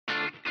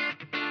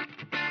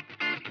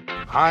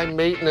high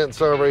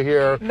maintenance over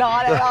here.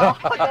 Not at all.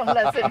 Don't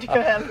listen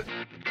to him.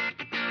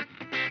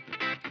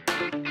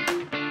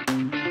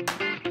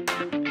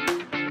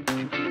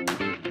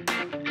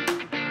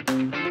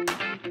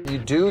 You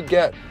do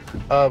get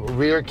a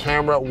rear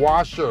camera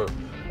washer.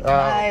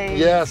 Nice.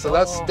 Yeah, so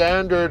that's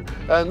standard,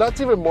 and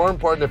that's even more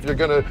important if you're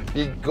going to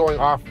be going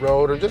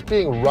off-road or just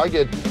being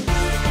rugged.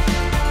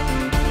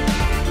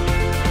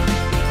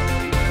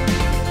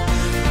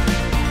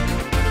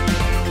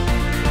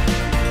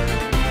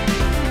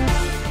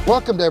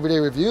 Welcome to Everyday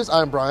Reviews.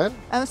 I'm Brian.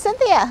 I'm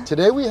Cynthia.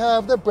 Today we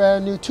have the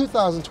brand new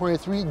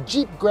 2023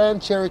 Jeep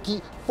Grand Cherokee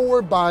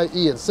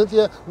 4xe. And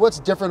Cynthia, what's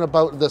different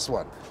about this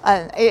one?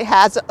 It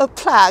has a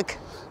plug.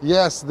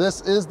 Yes, this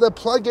is the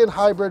plug-in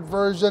hybrid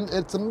version.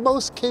 It's the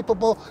most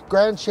capable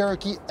Grand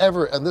Cherokee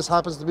ever, and this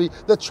happens to be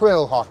the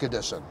Trailhawk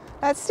edition.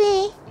 Let's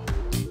see.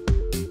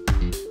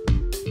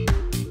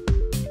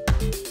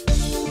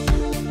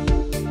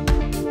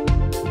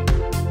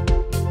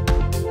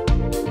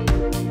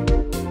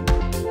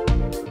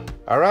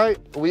 All right,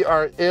 we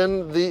are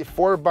in the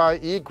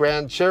 4xe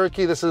Grand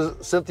Cherokee. This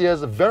is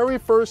Cynthia's very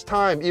first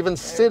time even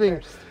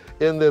sitting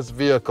in this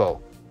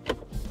vehicle.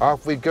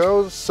 Off we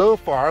go. So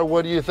far,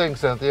 what do you think,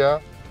 Cynthia?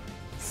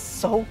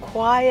 So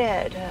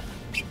quiet.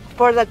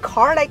 For the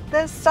car like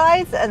this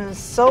size and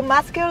so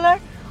muscular,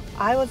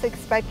 I was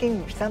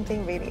expecting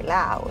something really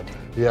loud.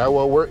 Yeah,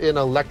 well, we're in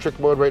electric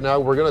mode right now.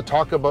 We're going to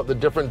talk about the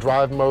different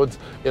drive modes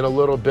in a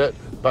little bit.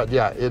 But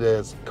yeah, it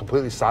is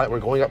completely silent. We're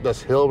going up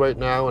this hill right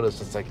now, and it's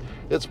just like,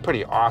 it's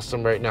pretty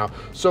awesome right now.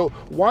 So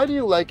why do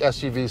you like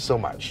SUVs so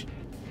much?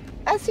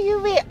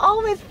 SUV,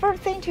 always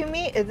first thing to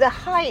me is the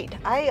height.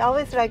 I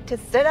always like to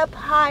sit up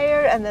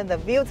higher, and then the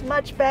view's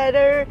much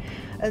better.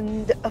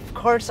 And of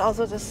course,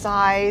 also the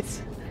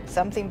size,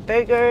 something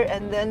bigger,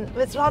 and then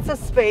with lots of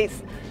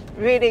space,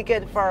 really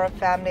good for our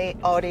family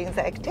outings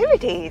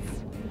activities.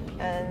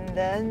 And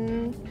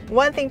then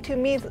one thing to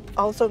me is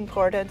also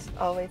important,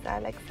 always I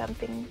like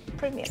something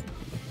premium.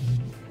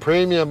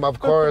 Premium, of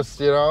course,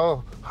 you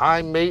know,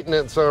 high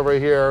maintenance over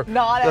here.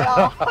 Not at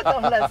all.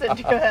 Don't listen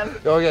to him.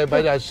 Okay,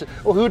 but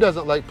well, who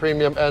doesn't like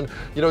premium? And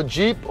you know,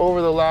 Jeep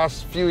over the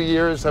last few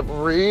years have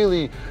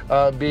really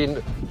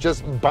been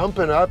just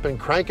bumping up and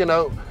cranking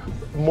out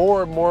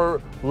more and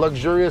more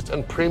luxurious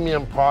and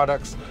premium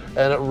products,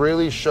 and it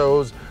really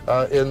shows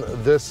in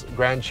this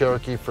Grand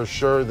Cherokee for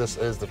sure. This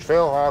is the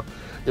Trailhawk.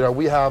 You know,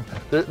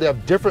 they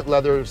have different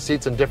leather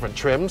seats and different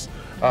trims.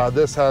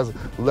 This has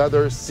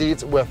leather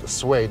seats with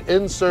suede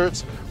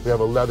inserts. We have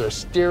a leather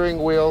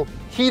steering wheel,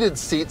 heated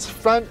seats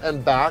front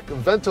and back,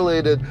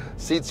 ventilated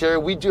seats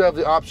here. We do have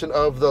the option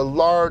of the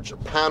large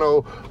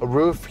panel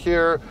roof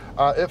here.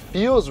 It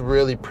feels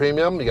really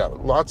premium. You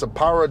got lots of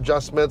power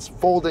adjustments,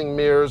 folding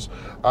mirrors,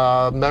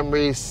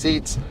 memory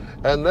seats,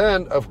 and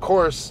then of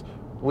course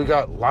we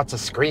got lots of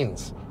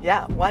screens.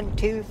 Yeah, 1,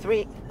 2,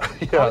 3,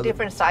 yeah. All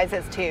different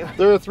sizes too.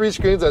 There are 3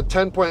 screens, a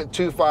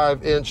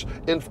 10.25 inch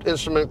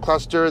instrument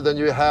cluster, then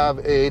you have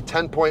a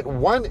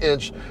 10.1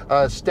 inch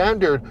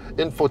standard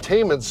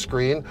infotainment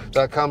screen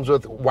that comes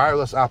with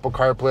wireless Apple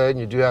CarPlay, and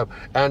you do have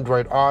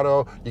Android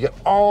Auto. You get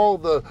all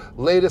the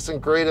latest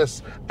and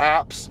greatest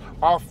apps,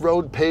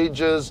 off-road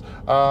pages,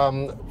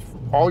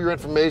 all your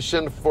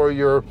information for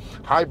your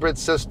hybrid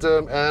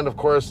system, and of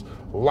course,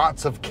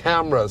 lots of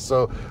cameras.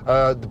 So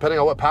depending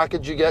on what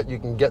package you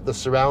can get the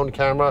surround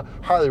camera.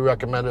 Highly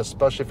recommend it,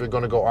 especially if you're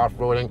going to go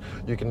off-roading.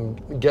 You can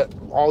get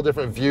all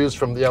different views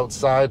from the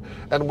outside.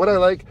 And what I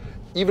like,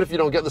 even if you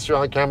don't get the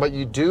surround camera,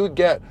 you do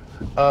get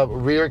a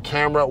rear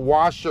camera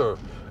washer.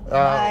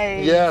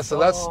 Nice. Yeah, so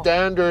that's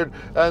standard,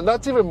 and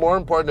that's even more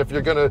important if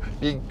you're going to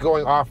be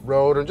going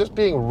off-road or just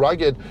being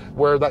rugged,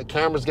 where that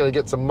camera's going to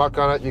get some muck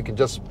on it. You can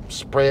just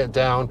spray it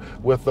down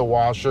with the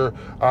washer.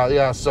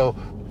 Yeah, so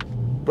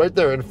right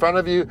there in front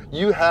of you,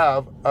 you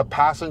have a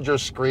passenger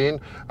screen.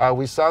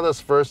 We saw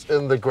this first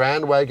in the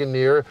Grand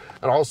Wagoneer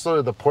and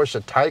also the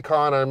Porsche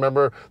Taycan. I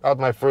remember that was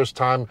my first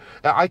time.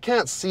 I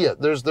can't see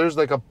it. There's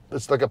like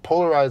it's like a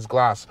polarized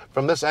glass.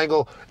 From this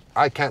angle,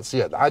 I can't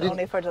see it.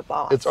 Only for the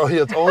boss. It's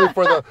only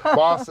for the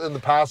boss in the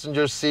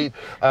passenger seat.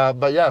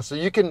 But yeah, so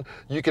you can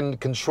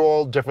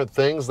control different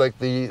things like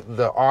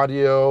the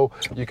audio.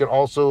 You can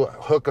also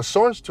hook a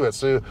source to it.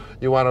 So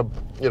you want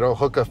to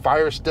hook a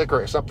Fire Stick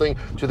or something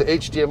to the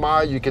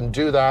HDMI. You can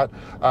do that.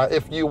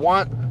 If you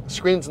want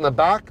screens in the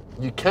back,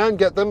 you can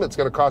get them. It's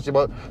going to cost you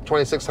about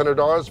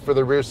 $2,600 for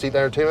the rear seat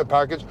entertainment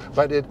package,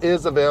 but it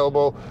is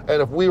available.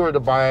 And if we were to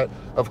buy it,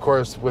 of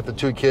course, with the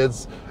 2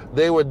 kids,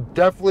 they would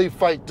definitely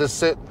fight to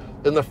sit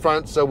in the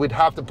front, so we'd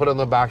have to put on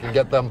the back and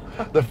get them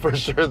for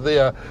sure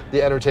the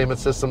entertainment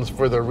systems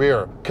for the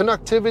rear.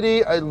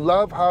 Connectivity, I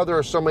love how there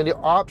are so many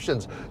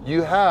options.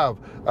 You have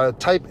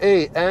Type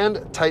A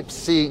and Type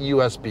C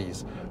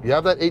USBs. You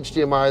have that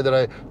HDMI that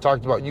I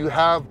talked about. You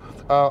have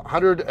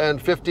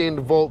 115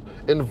 volt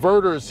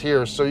inverters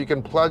here, so you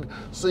can plug,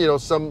 you know,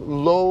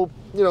 some low,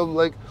 you know,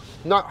 like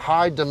not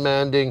high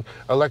demanding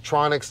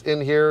electronics in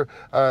here.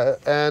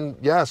 And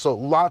yeah, so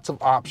lots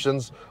of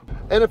options.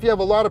 And if you have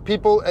a lot of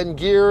people and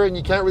gear and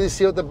you can't really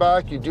see out the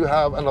back, you do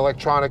have an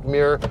electronic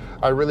mirror.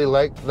 I really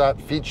like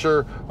that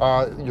feature.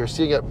 You're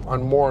seeing it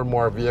on more and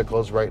more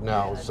vehicles right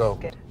now. Yeah, so,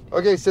 good.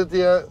 Okay,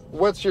 Cynthia,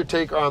 what's your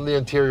take on the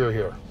interior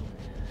here?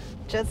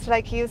 Just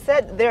like you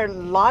said, there are a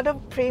lot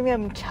of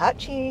premium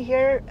touch in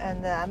here,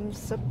 and I'm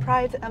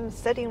surprised I'm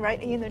sitting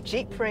right in a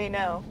Jeep right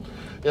now.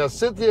 Yeah,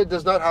 Cynthia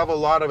does not have a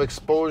lot of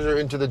exposure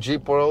into the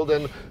Jeep world,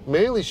 and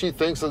mainly she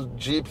thinks of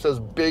Jeeps as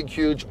big,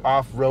 huge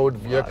off-road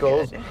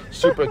vehicles,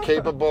 super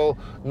capable,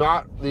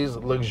 not these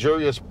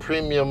luxurious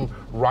premium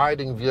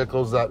riding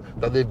vehicles that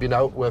they've been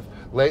out with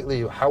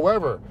lately.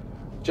 However,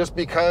 just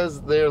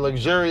because they're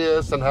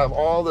luxurious and have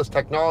all this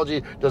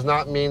technology does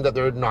not mean that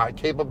they're not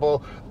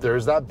capable.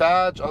 There's that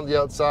badge on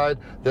the outside.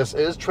 This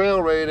is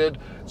trail rated,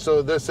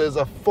 so this is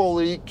a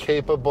fully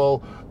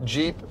capable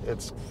Jeep.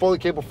 It's fully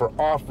capable for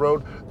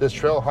off-road. This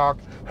Trailhawk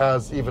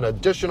has even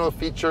additional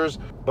features.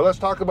 But let's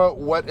talk about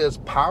what is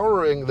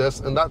powering this,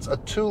 and that's a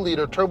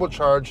 2-liter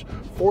turbocharged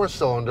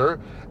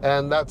 4-cylinder,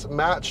 and that's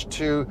matched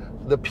to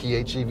the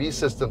PHEV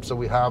system. So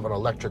we have an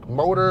electric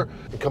motor,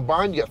 and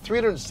combined you get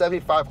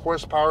 375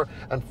 horsepower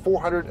and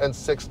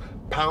 406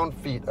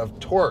 pound-feet of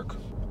torque.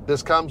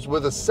 This comes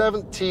with a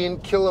 17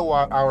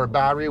 kilowatt-hour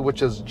battery,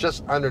 which is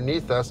just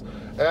underneath us,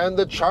 and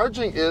the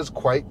charging is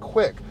quite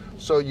quick.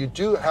 So you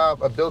do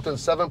have a built-in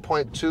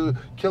 7.2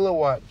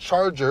 kilowatt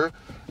charger,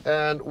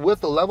 and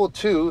with the level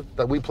 2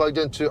 that we plugged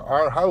into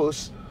our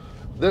house,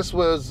 this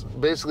was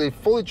basically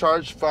fully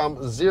charged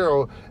from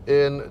 0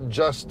 in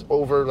just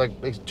over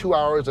like 2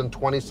 hours and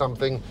 20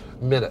 something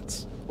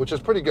minutes, which is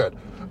pretty good.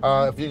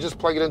 If you just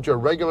plug it into a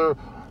regular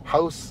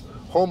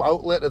home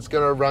outlet, it's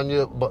gonna run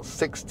you about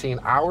 16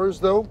 hours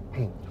though,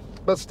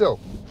 but still,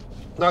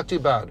 not too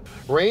bad.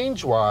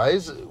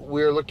 Range-wise,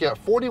 we're looking at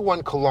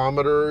 41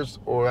 kilometers,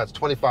 or that's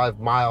 25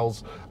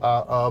 miles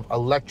of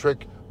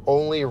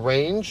electric-only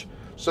range.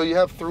 So you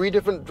have 3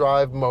 different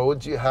drive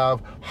modes. You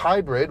have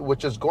hybrid,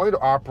 which is going to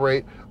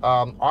operate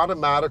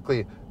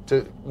automatically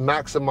to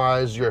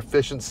maximize your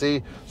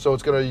efficiency. So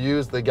it's going to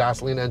use the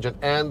gasoline engine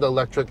and the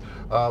electric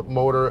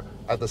motor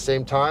at the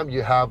same time.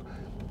 You have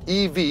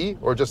EV,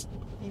 or just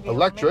EV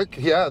electric.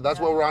 Yeah, that's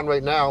what we're on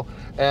right now.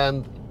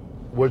 And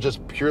we're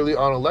just purely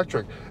on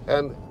electric.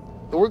 And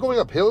we're going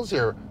up hills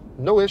here,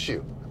 no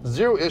issue.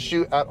 0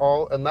 issue at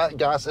all, and that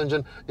gas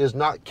engine is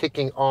not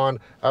kicking on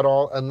at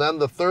all. And then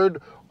the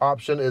third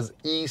option is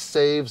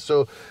e-save.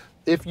 So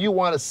if you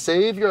want to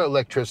save your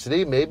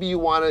electricity, maybe you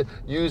want to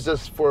use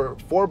this for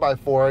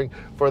 4x4ing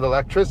for the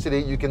electricity,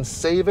 you can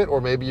save it,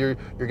 or maybe you're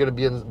going to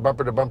be in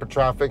bumper to bumper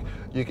traffic,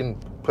 you can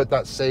put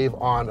that save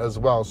on as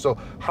well. So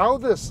how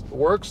this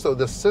works, so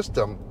this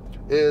system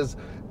is,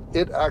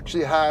 it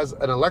actually has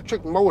an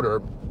electric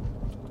motor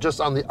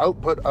just on the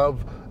output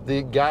of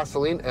the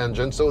gasoline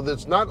engine, so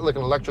it's not like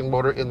an electric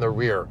motor in the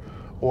rear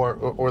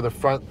or the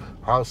front,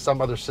 how some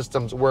other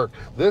systems work.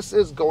 This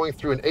is going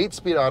through an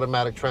 8-speed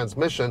automatic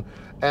transmission,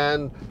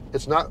 and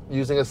it's not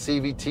using a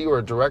CVT or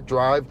a direct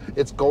drive.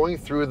 It's going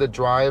through the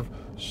drive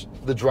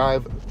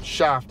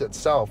shaft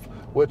itself,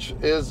 which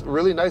is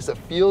really nice. It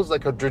feels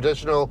like a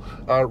traditional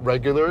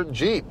regular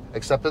Jeep,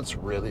 except it's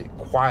really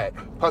quiet.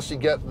 Plus you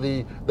get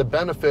the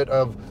benefit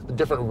of the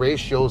different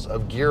ratios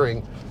of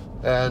gearing.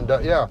 And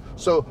yeah,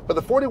 so, but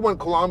the 41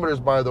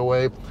 kilometers, by the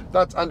way,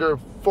 that's under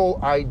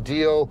full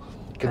ideal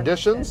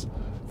conditions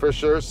for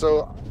sure.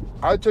 So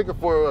I took it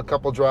for a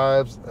couple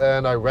drives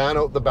and I ran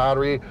out the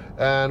battery,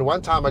 and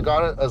one time I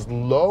got it as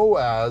low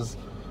as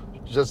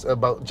just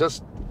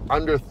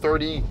under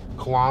 30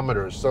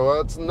 kilometers.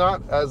 So it's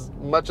not as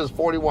much as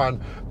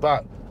 41,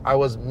 but I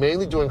was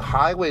mainly doing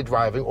highway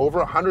driving over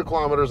 100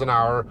 kilometers an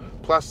hour.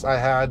 Plus I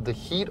had the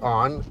heat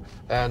on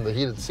and the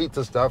heated seats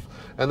and stuff.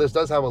 And this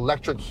does have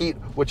electric heat,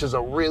 which is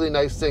a really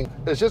nice thing.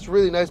 It's just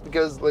really nice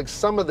because like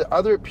some of the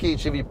other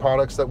PHEV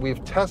products that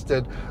we've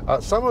tested,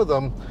 some of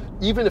them,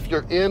 even if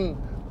you're in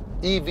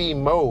EV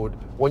mode,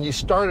 when you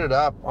start it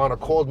up on a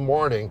cold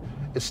morning,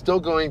 it's still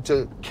going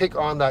to kick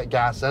on that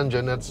gas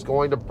engine. It's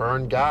going to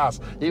burn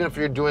gas. Even if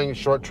you're doing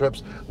short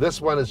trips,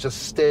 this one is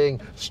just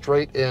staying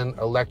straight in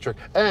electric.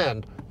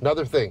 And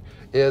another thing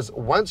is,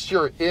 once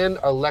you're in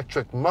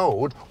electric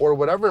mode, or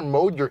whatever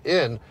mode you're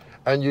in,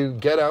 and you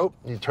get out,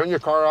 you turn your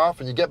car off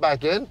and you get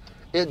back in,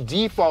 it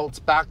defaults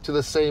back to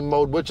the same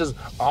mode, which is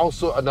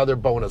also another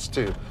bonus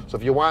too. So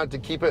if you wanted to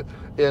keep it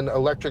in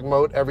electric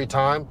mode every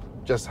time,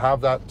 just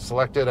have that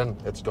selected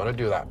and it's going to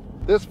do that.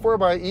 This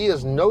 4xe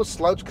is no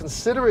slouch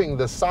considering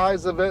the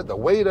size of it, the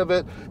weight of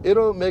it.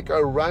 It'll make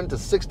a run to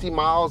 60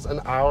 miles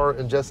an hour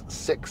in just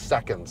 6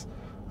 seconds.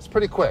 It's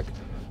pretty quick.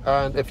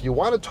 And if you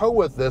want to tow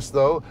with this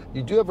though,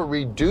 you do have a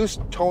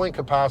reduced towing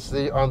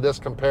capacity on this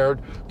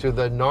compared to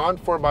the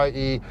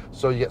non-4xe,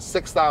 so you get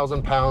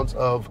 6,000 pounds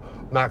of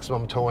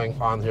maximum towing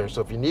on here.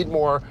 So if you need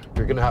more,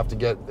 you're going to have to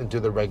get into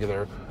the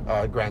regular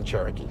Grand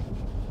Cherokee.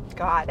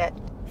 Got it.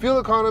 Fuel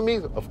economy,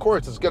 of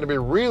course, it's going to be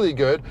really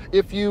good.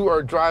 If you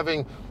are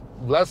driving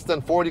less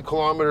than 40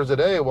 kilometers a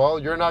day, well,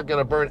 you're not going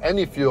to burn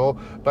any fuel,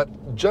 but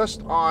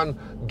just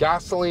on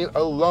gasoline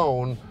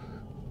alone,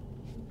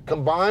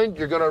 combined,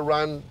 you're going to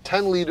run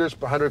 10 liters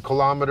per 100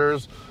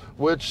 kilometers,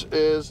 which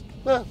is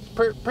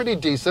pretty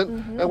decent.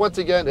 And once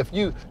again, if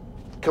you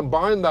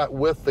combine that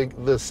with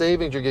the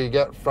savings you're going to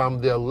get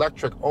from the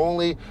electric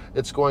only,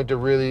 it's going to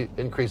really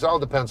increase. It all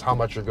depends how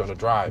much you're going to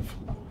drive.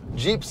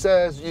 Jeep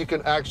says you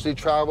can actually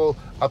travel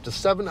up to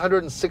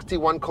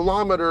 761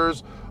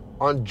 kilometers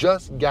on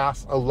just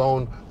gas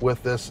alone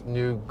with this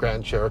new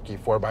Grand Cherokee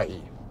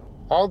 4xe.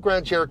 All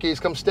Grand Cherokees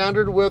come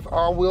standard with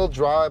all-wheel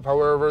drive.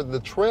 However,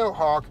 the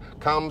Trailhawk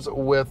comes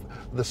with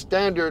the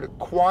standard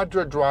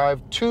Quadra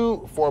Drive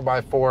II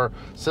 4x4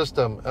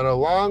 system. And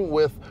along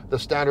with the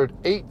standard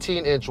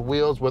 18-inch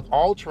wheels with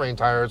all-terrain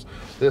tires,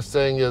 this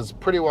thing is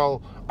pretty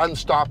well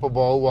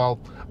unstoppable. Well,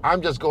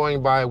 I'm just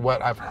going by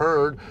what I've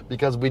heard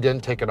because we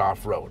didn't take it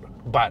off-road.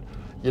 But,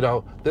 you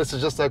know, this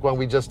is just like when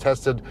we just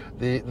tested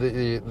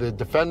the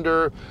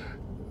Defender.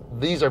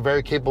 These are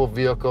very capable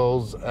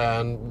vehicles,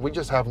 and we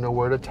just have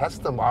nowhere to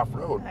test them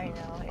off-road. I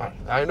know.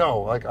 I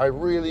know. Like, I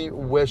really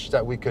wish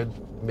that we could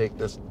make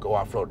this go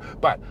off-road.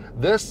 But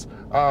this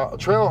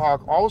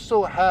Trailhawk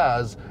also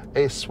has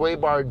a sway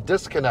bar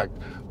disconnect,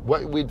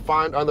 what we'd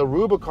find on the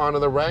Rubicon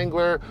and the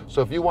Wrangler.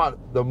 So if you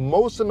want the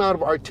most amount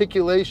of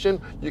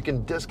articulation, you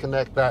can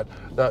disconnect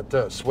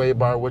that sway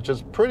bar, which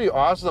is pretty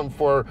awesome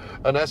for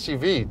an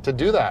SUV to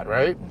do that,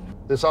 right?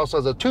 This also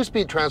has a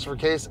 2-speed transfer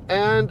case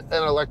and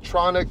an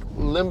electronic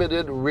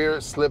limited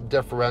rear slip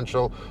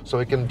differential, so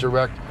it can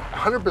direct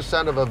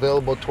 100% of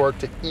available torque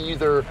to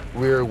either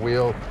rear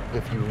wheel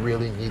if you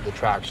really need the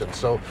traction.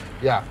 So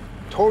yeah,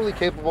 totally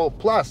capable.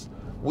 Plus,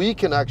 we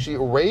can actually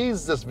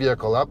raise this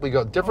vehicle up. We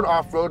got different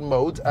off-road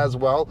modes as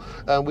well,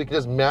 and we can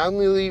just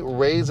manually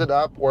raise it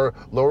up or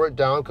lower it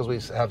down because we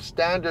have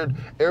standard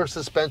air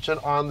suspension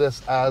on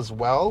this as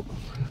well.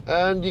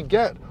 And you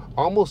get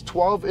almost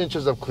 12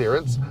 inches of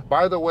clearance.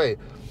 By the way,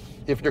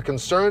 if you're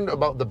concerned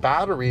about the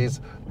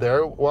batteries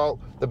there, well,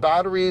 the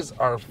batteries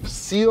are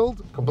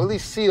sealed, completely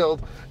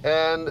sealed,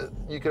 and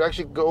you could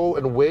actually go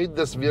and wade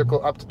this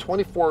vehicle up to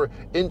 24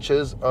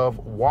 inches of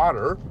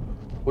water,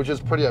 which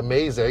is pretty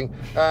amazing.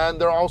 And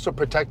they're also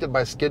protected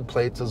by skid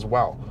plates as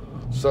well.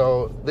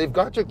 So they've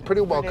got you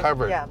pretty well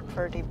covered. Yeah,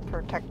 pretty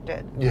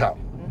protected. Yeah.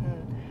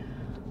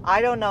 I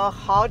don't know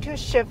how to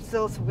shift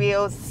those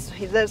wheels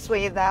this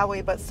way, that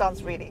way, but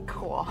sounds really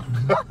cool.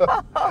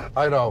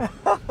 I know.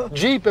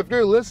 Jeep, if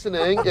you're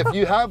listening, if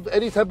you have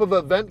any type of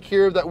event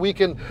here that we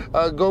can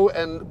go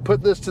and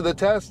put this to the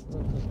test,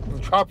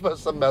 drop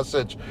us a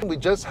message. We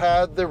just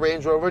had the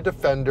Range Rover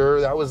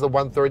Defender. That was the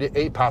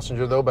 138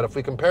 passenger though, but if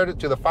we compared it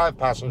to the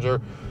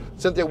 5-passenger,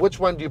 Cynthia, which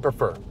one do you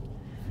prefer?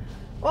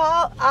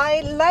 Well,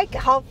 I like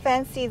how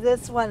fancy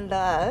this one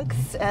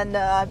looks, and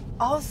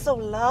also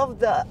love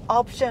the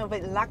option of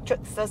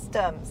electric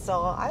system.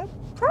 So I'm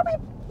probably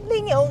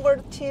leaning over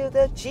to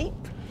the Jeep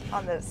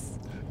on this.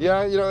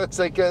 Yeah, you know, it's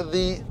like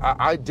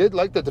I did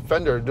like the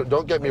Defender.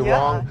 Don't get me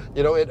wrong.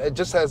 You know, it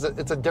just has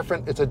it's a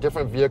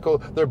different vehicle.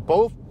 They're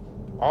both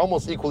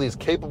almost equally as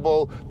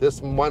capable. This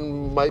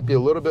one might be a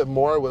little bit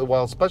more,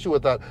 well, especially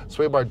with that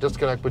sway bar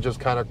disconnect, which is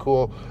kind of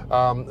cool.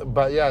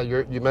 But yeah,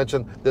 you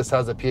mentioned this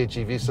has a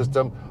PHEV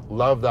system.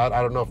 Love that.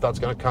 I don't know if that's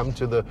going to come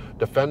to the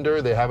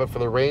Defender. They have it for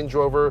the Range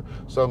Rover,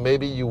 so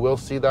maybe you will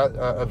see that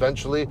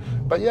eventually.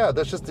 But yeah,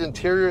 that's just the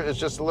interior is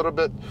just a little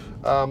bit.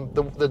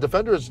 The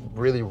Defender is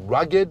really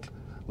rugged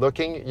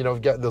looking, you know,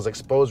 get those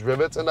exposed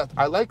rivets, and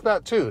I like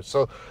that too.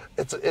 So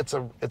it's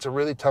a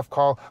really tough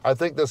call. I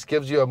think this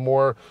gives you a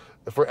more,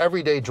 for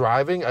everyday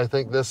driving, I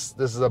think this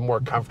is a more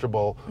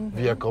comfortable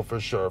vehicle for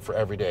sure for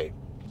everyday.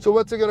 So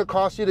what's it going to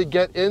cost you to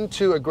get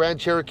into a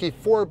Grand Cherokee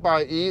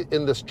 4xe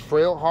in this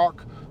Trailhawk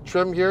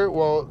trim here?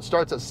 Well, it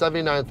starts at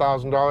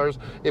 $79,000.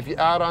 If you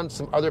add on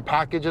some other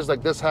packages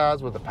like this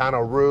has with the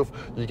panel roof,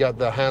 you got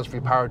the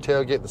hands-free power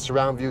tailgate, the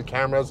surround view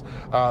cameras,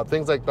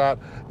 things like that,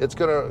 it's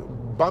going to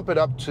bump it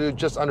up to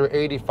just under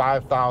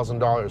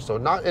 $85,000. So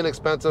not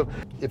inexpensive.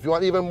 If you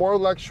want even more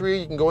luxury,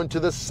 you can go into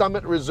the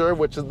Summit Reserve,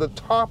 which is the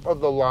top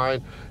of the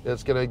line.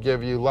 It's going to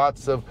give you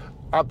lots of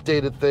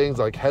updated things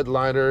like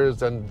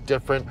headliners and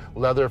different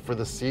leather for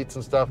the seats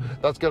and stuff.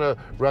 That's going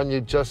to run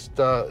you just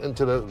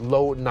into the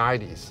low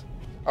 90s.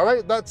 All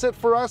right, that's it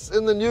for us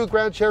in the new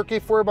Grand Cherokee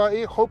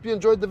 4xe. Hope you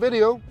enjoyed the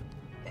video.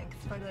 Thanks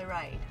for the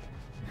ride.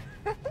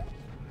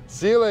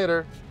 See you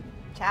later.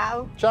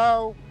 Ciao.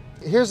 Ciao.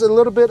 Here's a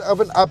little bit of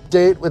an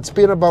update. It's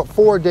been about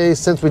 4 days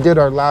since we did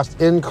our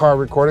last in-car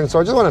recording, so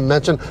I just want to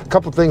mention a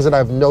couple things that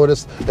I've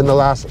noticed in the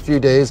last few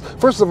days.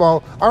 First of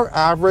all, our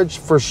average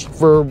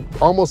for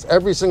almost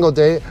every single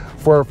day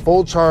for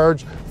full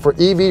charge for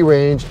EV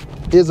range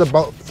is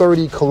about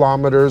 30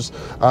 kilometers,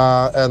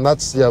 and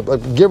that's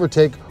give or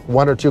take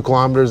 1 or 2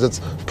 kilometers.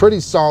 It's pretty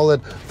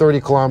solid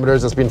 30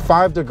 kilometers. It's been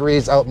 5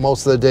 degrees out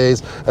most of the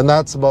days, and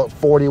that's about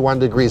 41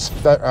 degrees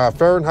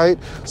Fahrenheit.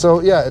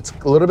 So yeah, it's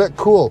a little bit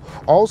cool.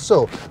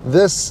 Also,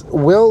 this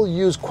will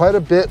use quite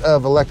a bit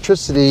of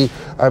electricity,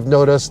 I've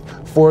noticed,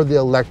 for the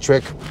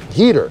electric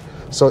heater.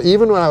 So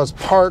even when I was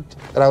parked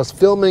and I was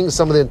filming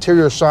some of the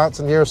interior shots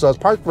in here, so I was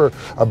parked for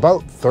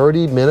about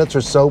 30 minutes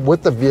or so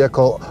with the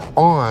vehicle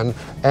on,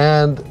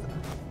 and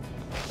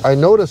I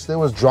noticed it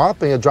was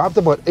dropping. It dropped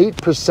about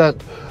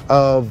 8%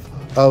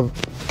 of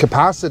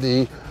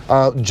capacity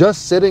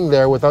just sitting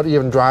there without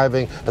even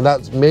driving, and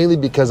that's mainly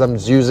because I'm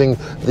using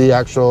the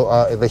actual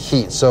the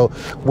heat. So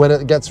when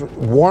it gets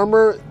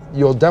warmer,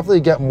 you'll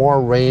definitely get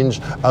more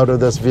range out of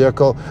this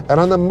vehicle. And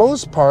on the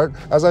most part,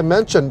 as I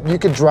mentioned, you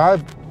could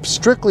drive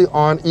strictly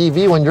on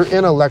EV when you're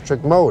in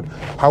electric mode.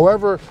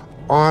 However,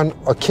 on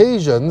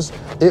occasions,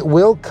 it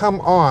will come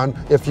on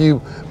if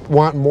you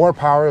want more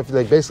power, if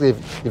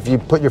you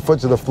put your foot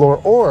to the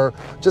floor, or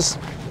just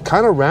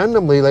kind of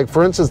randomly, like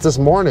for instance this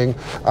morning,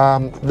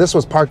 this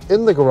was parked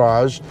in the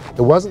garage,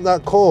 it wasn't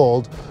that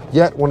cold,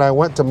 yet when I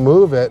went to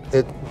move it,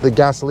 the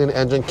gasoline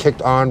engine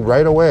kicked on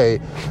right away,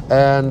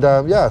 and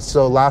yeah,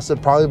 so it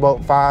lasted probably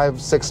about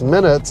 5-6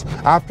 minutes.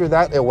 After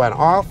that it went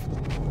off,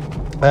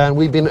 and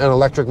we've been in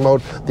electric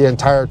mode the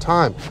entire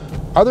time.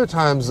 Other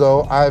times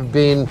though,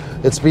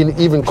 it's been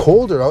even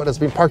colder out, and it's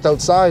been parked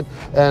outside,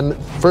 and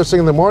first thing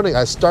in the morning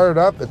I start it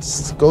up,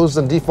 it goes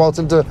and defaults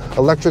into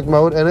electric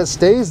mode, and it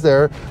stays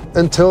there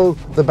until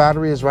the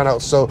battery is run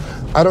out. So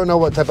I don't know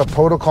what type of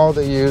protocol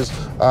they use.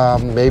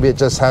 Maybe it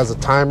just has a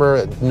timer,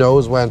 it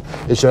knows when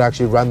it should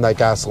actually run that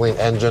gasoline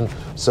engine.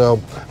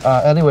 So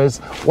anyways,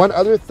 one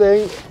other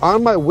thing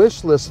on my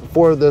wish list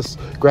for this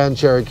Grand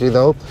Cherokee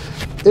though,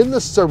 in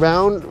the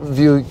surround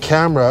view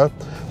camera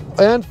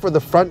and for the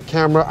front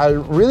camera, I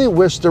really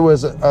wish there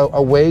was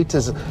a way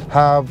to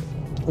have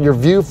your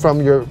view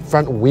from your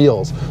front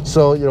wheels.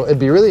 So, you know, it'd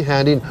be really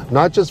handy,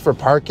 not just for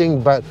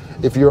parking, but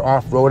if you're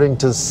off-roading,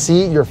 to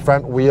see your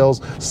front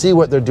wheels, see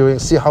what they're doing,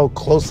 see how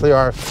close they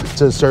are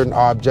to certain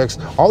objects.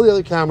 All the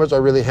other cameras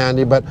are really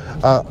handy, but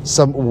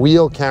some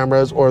wheel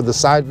cameras or the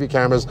side view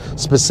cameras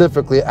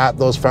specifically at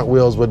those front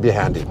wheels would be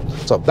handy.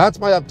 So that's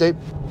my update.